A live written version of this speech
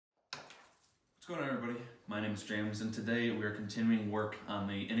What's going on, everybody? My name is James, and today we are continuing work on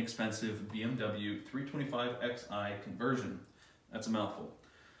the inexpensive BMW 325xi conversion. That's a mouthful.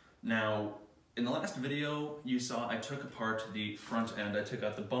 Now, in the last video, you saw I took apart the front end. I took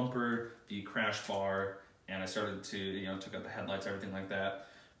out the bumper, the crash bar, and I started to, took out the headlights, everything like that.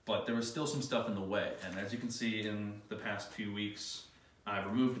 But there was still some stuff in the way, and as you can see in the past few weeks, I've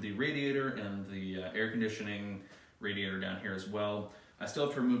removed the radiator and the air conditioning radiator down here as well. I still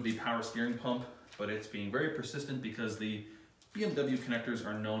have to remove the power steering pump, but it's being very persistent because the BMW connectors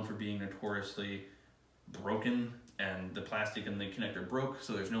are known for being notoriously broken, and the plastic in the connector broke,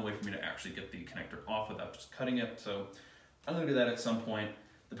 so there's no way for me to actually get the connector off without just cutting it. So I'm going to do that at some point.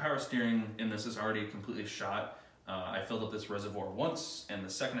 The power steering in this is already completely shot. I filled up this reservoir once, and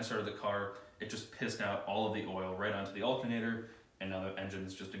the second I started the car, it just pissed out all of the oil right onto the alternator, and now the engine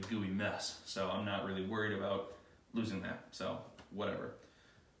is just a gooey mess. So I'm not really worried about losing that, so whatever.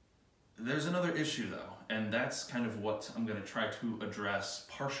 There's another issue though, and that's kind of what I'm going to try to address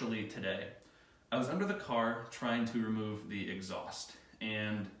partially today. I was under the car trying to remove the exhaust,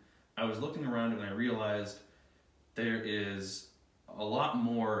 and I was looking around and I realized there is a lot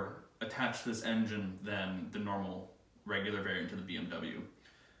more attached to this engine than the normal regular variant of the BMW.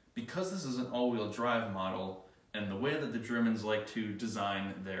 Because this is an all-wheel drive model, and the way that the Germans like to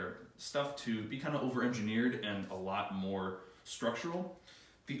design their stuff to be kind of over-engineered and a lot more structural,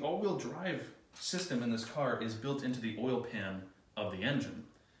 the all-wheel drive system in this car is built into the oil pan of the engine.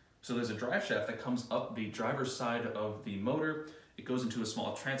 So there's a drive shaft that comes up the driver's side of the motor, it goes into a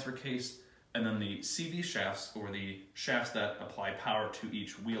small transfer case, and then the CV shafts, or the shafts that apply power to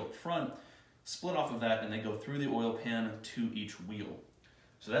each wheel up front, split off of that and they go through the oil pan to each wheel.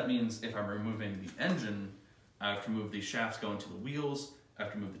 So that means if I'm removing the engine, I have to remove the shafts going to the wheels, I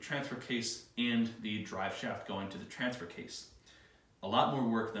have to remove the transfer case, and the drive shaft going to the transfer case. A lot more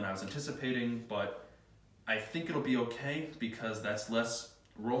work than I was anticipating, but I think it'll be okay because that's less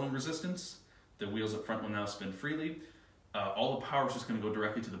rolling resistance. The wheels up front will now spin freely. All the power is just going to go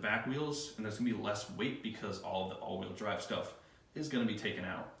directly to the back wheels, and there's going to be less weight because all of the all-wheel drive stuff is going to be taken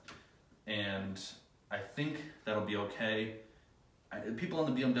out. And I think that'll be okay. People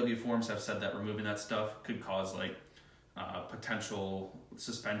on the BMW forums have said that removing that stuff could cause potential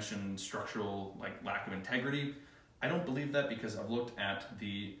suspension structural lack of integrity. I don't believe that because I've looked at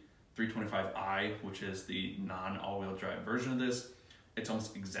the 325i, which is the non-all-wheel drive version of this. It's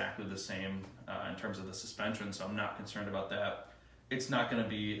almost exactly the same in terms of the suspension, so I'm not concerned about that. It's not going to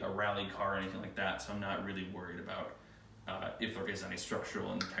be a rally car or anything like that, so I'm not really worried about if there is any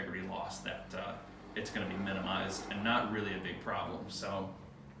structural integrity loss, that it's going to be minimized and not really a big problem. So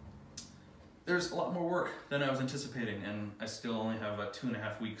there's a lot more work than I was anticipating, and I still only have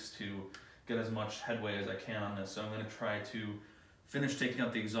 2.5 weeks to get as much headway as I can on this. So I'm going to try to finish taking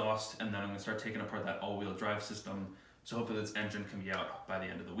out the exhaust, and then I'm going to start taking apart that all-wheel drive system. So hopefully this engine can be out by the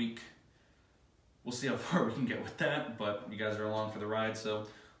end of the week. We'll see how far we can get with that, but you guys are along for the ride, so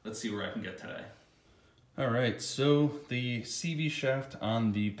let's see where I can get today. All right, so the CV shaft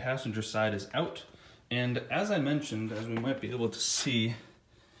on the passenger side is out, and as I mentioned, as we might be able to see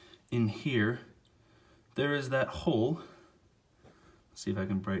in here, there is that hole. Let's see if I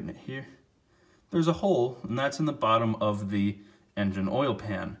can brighten it here. There's a hole, and that's in the bottom of the engine oil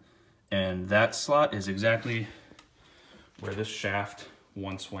pan, and that slot is exactly where this shaft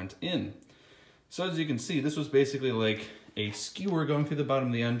once went in. So as you can see, this was basically like a skewer going through the bottom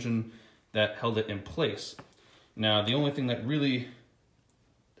of the engine that held it in place. Now, the only thing that really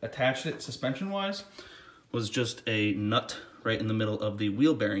attached it suspension-wise was just a nut right in the middle of the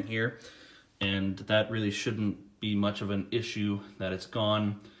wheel bearing here, and that really shouldn't be much of an issue that it's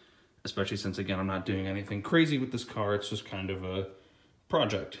gone, especially since, again, I'm not doing anything crazy with this car. It's just kind of a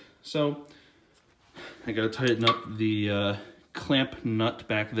project. So I gotta tighten up the clamp nut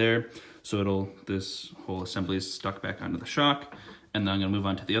back there so this whole assembly is stuck back onto the shock, and then I'm gonna move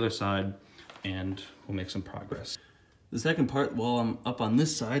on to the other side and we'll make some progress. The second part, while I'm up on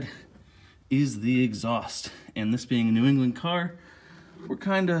this side, is the exhaust. And this being a New England car, we're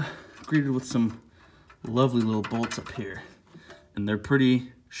kind of greeted with some lovely little bolts up here, and they're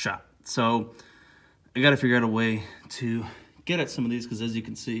pretty shot. So I gotta figure out a way to get at some of these, because as you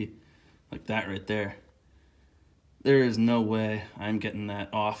can see, like that right there, there is no way I'm getting that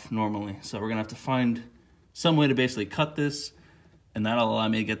off normally. So we're gonna have to find some way to basically cut this, and that'll allow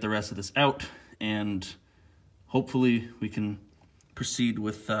me to get the rest of this out, and hopefully we can proceed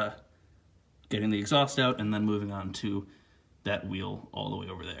with getting the exhaust out and then moving on to that wheel all the way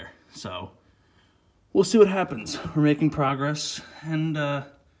over there. So we'll see what happens. We're making progress, and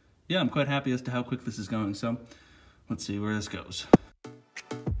yeah, I'm quite happy as to how quick this is going. So let's see where this goes.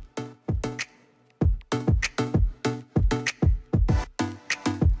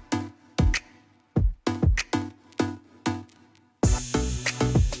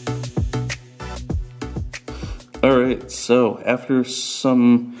 Alright, so after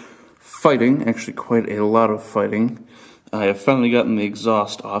some fighting, actually quite a lot of fighting, I have finally gotten the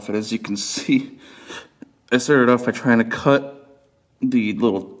exhaust off, and as you can see, I started off by trying to cut the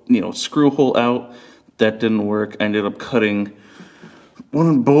little, screw hole out. That didn't work. I ended up cutting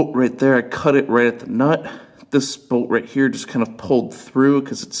one bolt right there. I cut it right at the nut. This bolt right here just kind of pulled through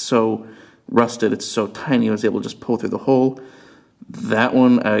because it's so rusted, it's so tiny, I was able to just pull through the hole. That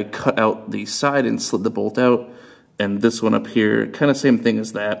one, I cut out the side and slid the bolt out. And this one up here, kind of same thing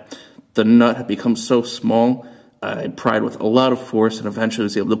as that. The nut had become so small, I pried with a lot of force and eventually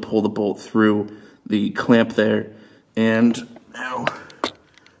was able to pull the bolt through the clamp there. And now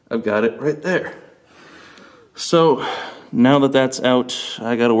I've got it right there. So now that that's out,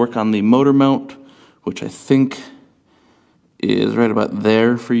 I got to work on the motor mount, which I think is right about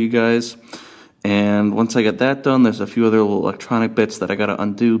there for you guys. And once I get that done, there's a few other little electronic bits that I got to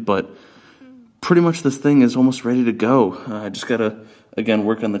undo, but pretty much this thing is almost ready to go. I just got to, again,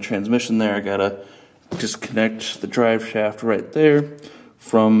 work on the transmission there. I got to disconnect the drive shaft right there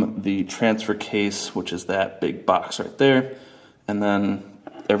from the transfer case, which is that big box right there. And then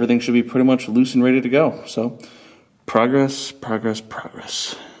everything should be pretty much loose and ready to go. So progress, progress,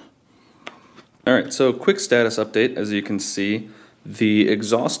 progress. All right, so quick status update. As you can see, the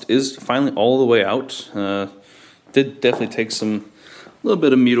exhaust is finally all the way out. Did definitely take a little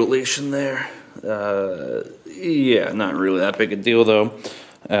bit of mutilation there. Yeah, not really that big a deal though.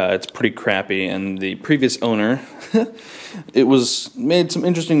 It's pretty crappy, and the previous owner, it made some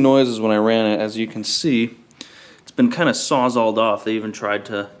interesting noises when I ran it. As you can see, it's been kind of sawzalled off. They even tried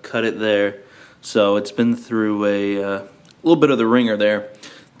to cut it there, so it's been through a little bit of the ringer there.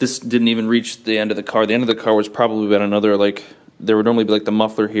 This didn't even reach the end of the car. The end of the car was probably about another, there would normally be the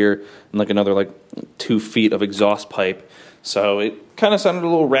muffler here and another 2 feet of exhaust pipe. So it kind of sounded a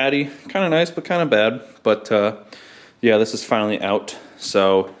little ratty, kind of nice, but kind of bad. But yeah, this is finally out.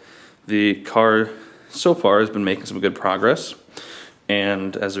 So the car so far has been making some good progress.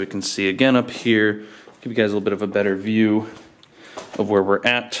 And as we can see again up here, give you guys a little bit of a better view of where we're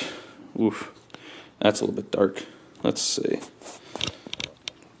at. Oof, that's a little bit dark. Let's see.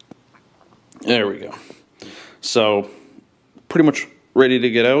 There we go. So pretty much ready to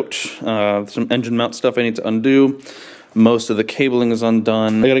get out. Some engine mount stuff I need to undo. Most of the cabling is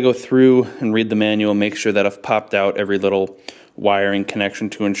undone. I gotta go through and read the manual, make sure that I've popped out every little wiring connection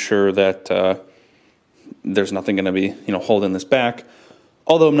to ensure that there's nothing gonna be, holding this back.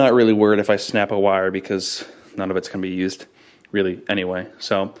 Although I'm not really worried if I snap a wire because none of it's gonna be used really anyway.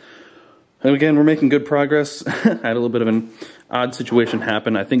 So, and again, we're making good progress. I had a little bit of an odd situation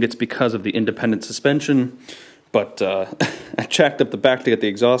happen. I think it's because of the independent suspension, but I jacked up the back to get the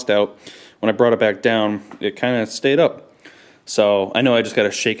exhaust out. When I brought it back down, it kind of stayed up. So I know I just got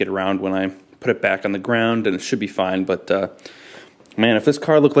to shake it around when I put it back on the ground, and it should be fine. But man, if this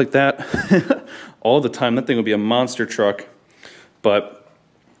car looked like that all the time, that thing would be a monster truck. But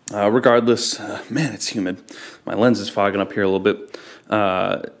regardless, man, it's humid. My lens is fogging up here a little bit.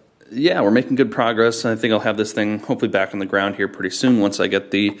 Yeah, we're making good progress. I think I'll have this thing hopefully back on the ground here pretty soon once I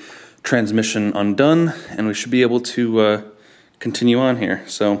get the transmission undone, and we should be able to continue on here.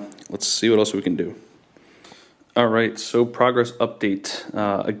 So let's see what else we can do. All right, so progress update.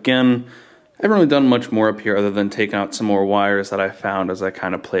 Again, I haven't really done much more up here other than taking out some more wires that I found as I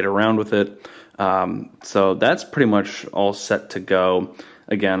kind of played around with it. So that's pretty much all set to go.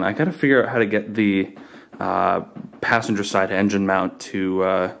 Again, I got to figure out how to get the passenger side engine mount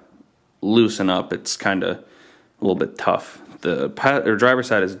to loosen up. It's kind of a little bit tough. The driver's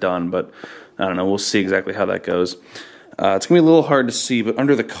side is done, but I don't know. We'll see exactly how that goes. It's going to be a little hard to see, but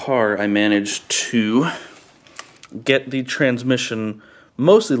under the car, I managed to get the transmission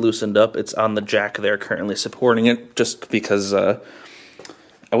mostly loosened up. It's on the jack there, currently supporting it, just because I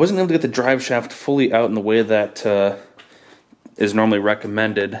wasn't able to get the drive shaft fully out in the way that is normally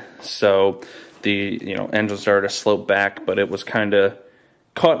recommended. So the engine started to slope back, but it was kind of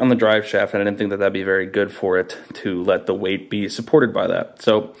caught on the drive shaft, and I didn't think that that'd be very good for it to let the weight be supported by that.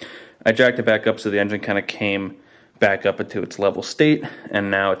 So I jacked it back up so the engine kind of came back up into its level state,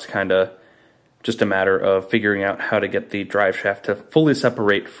 and now it's kind of just a matter of figuring out how to get the drive shaft to fully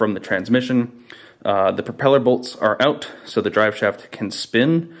separate from the transmission. The propeller bolts are out, so the drive shaft can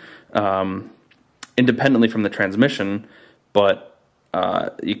spin independently from the transmission, but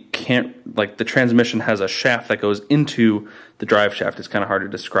you can't, the transmission has a shaft that goes into the drive shaft. It's kind of hard to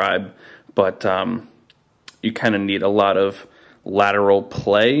describe, but you kind of need a lot of lateral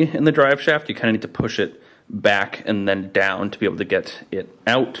play in the drive shaft. You kind of need to push it back and then down to be able to get it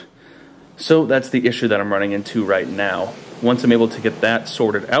out. So that's the issue that I'm running into right now. Once I'm able to get that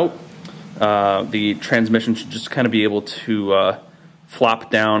sorted out, the transmission should just kind of be able to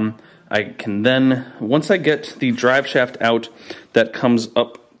flop down. I can then, once I get the drive shaft out that comes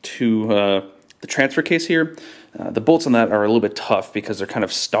up to the transfer case here, the bolts on that are a little bit tough because they're kind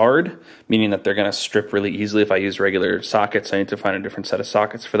of starred, meaning that they're going to strip really easily if I use regular sockets. I need to find a different set of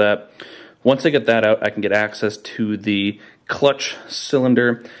sockets for that. Once I get that out, I can get access to the clutch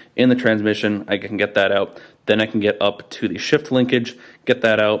cylinder in the transmission. I can get that out. Then I can get up to the shift linkage, get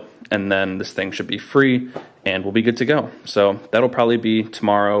that out, and then this thing should be free and we'll be good to go. So that'll probably be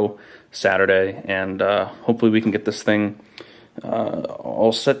tomorrow, Saturday, and hopefully we can get this thing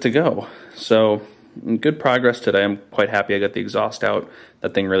all set to go. So good progress today. I'm quite happy I got the exhaust out.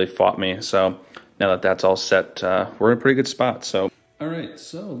 That thing really fought me. So now that that's all set, we're in a pretty good spot. So. All right,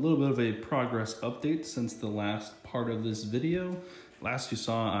 so a little bit of a progress update since the last part of this video. Last you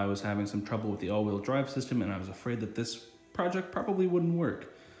saw, I was having some trouble with the all-wheel drive system and I was afraid that this project probably wouldn't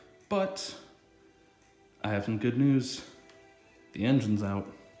work. But I have some good news. The engine's out.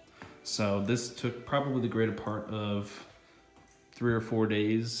 So this took probably the greater part of 3 or 4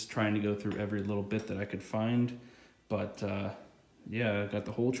 days trying to go through every little bit that I could find. But yeah, I got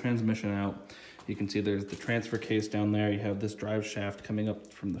the whole transmission out. You can see there's the transfer case down there. You have this drive shaft coming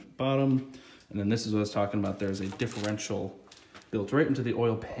up from the bottom. And then this is what I was talking about. There's a differential built right into the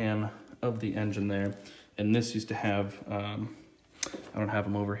oil pan of the engine there. And this used to have, I don't have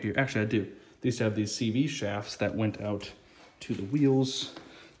them over here. Actually, I do. They used to have these CV shafts that went out to the wheels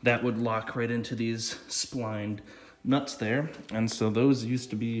that would lock right into these splined nuts there. And so those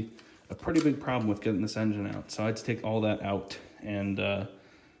used to be a pretty big problem with getting this engine out. So I had to take all that out, and I'm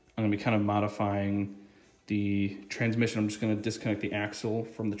gonna be kind of modifying the transmission. I'm just gonna disconnect the axle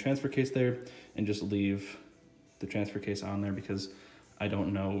from the transfer case there and just leave the transfer case on there because I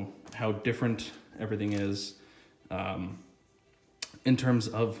don't know how different everything is in terms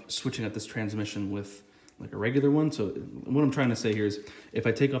of switching out this transmission with like a regular one. So what I'm trying to say here is if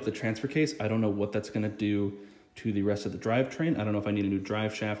I take off the transfer case, I don't know what that's gonna do to the rest of the drivetrain. I don't know if I need a new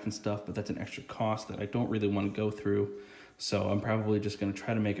drive shaft and stuff, but that's an extra cost that I don't really want to go through. So I'm probably just going to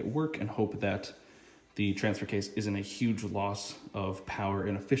try to make it work and hope that the transfer case isn't a huge loss of power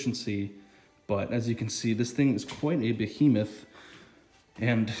and efficiency. But as you can see, this thing is quite a behemoth,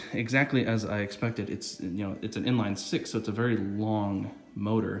 and exactly as I expected. It's, you know, it's an inline 6, so it's a very long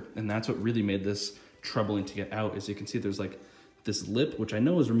motor, and that's what really made this troubling to get out. As you can see, there's like this lip, which I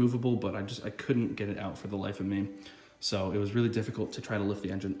know is removable, but I couldn't get it out for the life of me. So it was really difficult to try to lift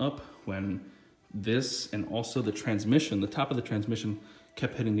the engine up when this, and also the transmission, the top of the transmission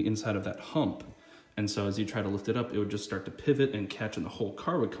kept hitting the inside of that hump. And so as you try to lift it up, it would just start to pivot and catch, and the whole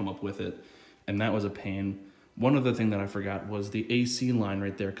car would come up with it. And that was a pain. One other thing that I forgot was the AC line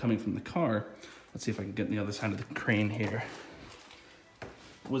right there coming from the car. Let's see if I can get on the other side of the crane here.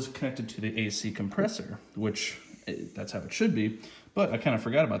 Was connected to the AC compressor, which that's how it should be, but I kind of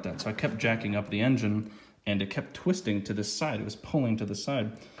forgot about that. So I kept jacking up the engine and it kept twisting to this side. It was pulling to the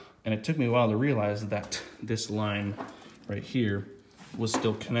side. And it took me a while to realize that this line right here was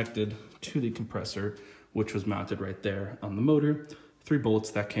still connected to the compressor, which was mounted right there on the motor. 3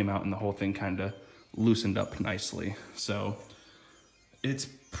 bolts that came out and the whole thing kind of loosened up nicely. So it's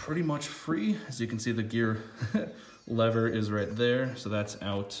pretty much free. As you can see, the gear lever is right there. So that's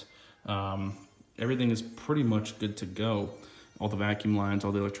out. Everything is pretty much good to go. All the vacuum lines,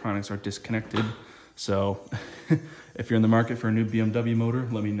 all the electronics are disconnected. So if you're in the market for a new BMW motor,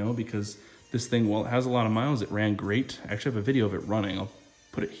 let me know, because this thing, while it has a lot of miles, it ran great. I actually have a video of it running. I'll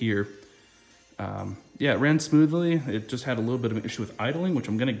put it here. Yeah, it ran smoothly. It just had a little bit of an issue with idling, which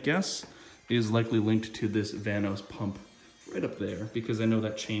I'm gonna guess is likely linked to this Vanos pump right up there, because I know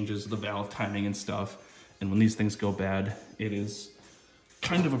that changes the valve timing and stuff. And when these things go bad, it is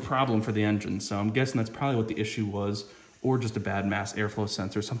kind of a problem for the engine. So I'm guessing that's probably what the issue was, or just a bad mass airflow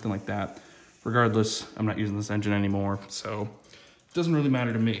sensor, something like that. Regardless, I'm not using this engine anymore, so it doesn't really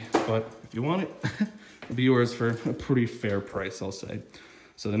matter to me. But if you want it, it'll be yours for a pretty fair price, I'll say.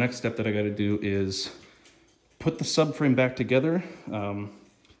 So the next step that I gotta do is put the subframe back together.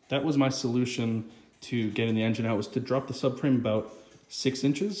 That was my solution to getting the engine out, was to drop the subframe about 6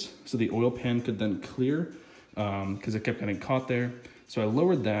 inches so the oil pan could then clear, because it kept getting caught there. So I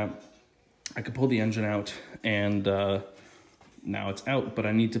lowered that. I could pull the engine out, and now it's out, but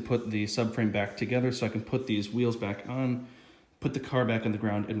I need to put the subframe back together so I can put these wheels back on, put the car back on the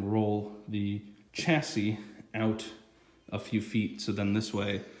ground, and roll the chassis out a few feet. So then this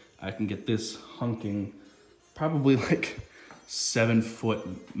way I can get this hunking probably like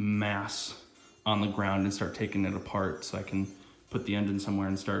 7-foot mass on the ground and start taking it apart, so I can put the engine somewhere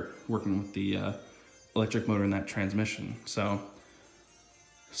and start working with the electric motor in that transmission. So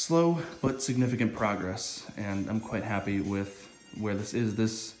slow but significant progress, and I'm quite happy with where this is.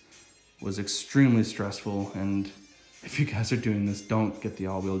 This was extremely stressful, and if you guys are doing this, don't get the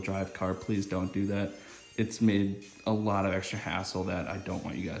all-wheel drive car. Please don't do that. It's made a lot of extra hassle that I don't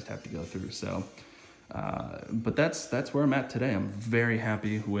want you guys to have to go through. So, but that's where I'm at today. I'm very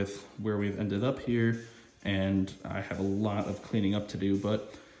happy with where we've ended up here, and I have a lot of cleaning up to do,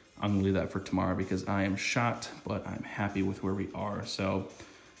 but I'm gonna leave that for tomorrow because I am shot, but I'm happy with where we are. So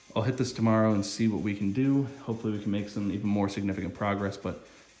I'll hit this tomorrow and see what we can do. Hopefully we can make some even more significant progress, but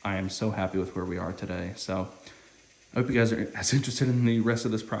I am so happy with where we are today. So I hope you guys are as interested in the rest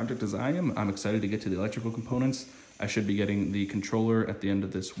of this project as I am. I'm excited to get to the electrical components. I should be getting the controller at the end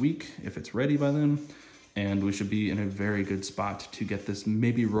of this week if it's ready by then, and we should be in a very good spot to get this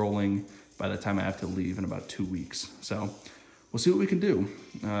maybe rolling by the time I have to leave in about 2 weeks. So we'll see what we can do.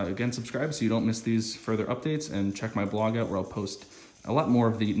 Again, subscribe so you don't miss these further updates, and check my blog out where I'll post a lot more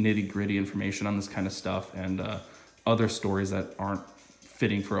of the nitty-gritty information on this kind of stuff and other stories that aren't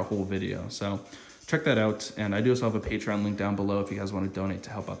fitting for a whole video. So check that out. And I do also have a Patreon link down below if you guys want to donate to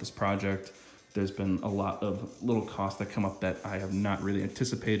help out this project. There's been a lot of little costs that come up that I have not really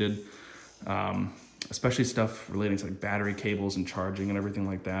anticipated, especially stuff relating to like battery cables and charging and everything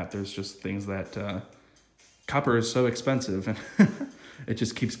like that. There's just things that copper is so expensive, and it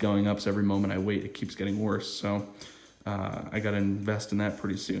just keeps going up. So every moment I wait, it keeps getting worse. So I got to invest in that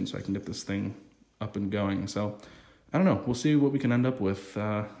pretty soon so I can get this thing up and going. So I don't know. We'll see what we can end up with.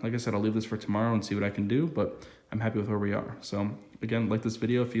 Like I said, I'll leave this for tomorrow and see what I can do, but I'm happy with where we are. So again, like this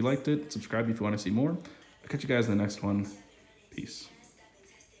video if you liked it. Subscribe if you want to see more. I'll catch you guys in the next one. Peace.